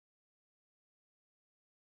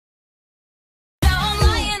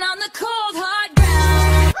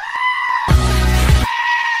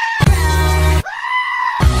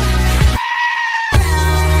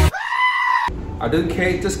don't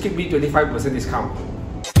care, just give me 25% discount.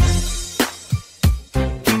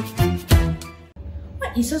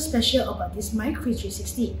 What is so special about this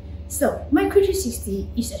MyKris360? So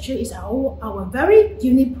MyKris360 is our very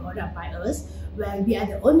unique product by us, where we are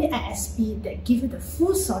the only ISP that give you the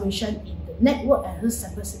full solution in the network and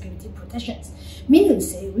cybersecurity protections. Meaning to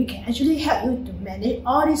say, we can actually help you to manage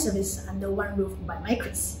all these services under one roof by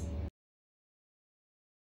MyKris.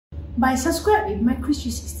 By subscribing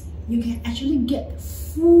MyKris360, you can actually get the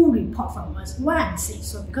full report from us. Why I'm saying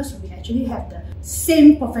so? Because we actually have the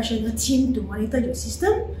same professional team to monitor your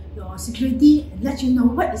system, your security, and let you know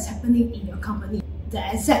what is happening in your company, the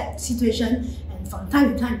exact situation, and from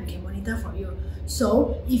time to time we can monitor for you.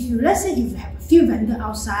 So let's say if you have a few vendors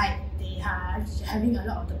outside, they are having a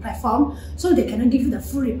lot of the platform, so they cannot give you the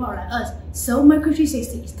full report like us. So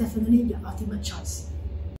MyKris360 is definitely your ultimate choice.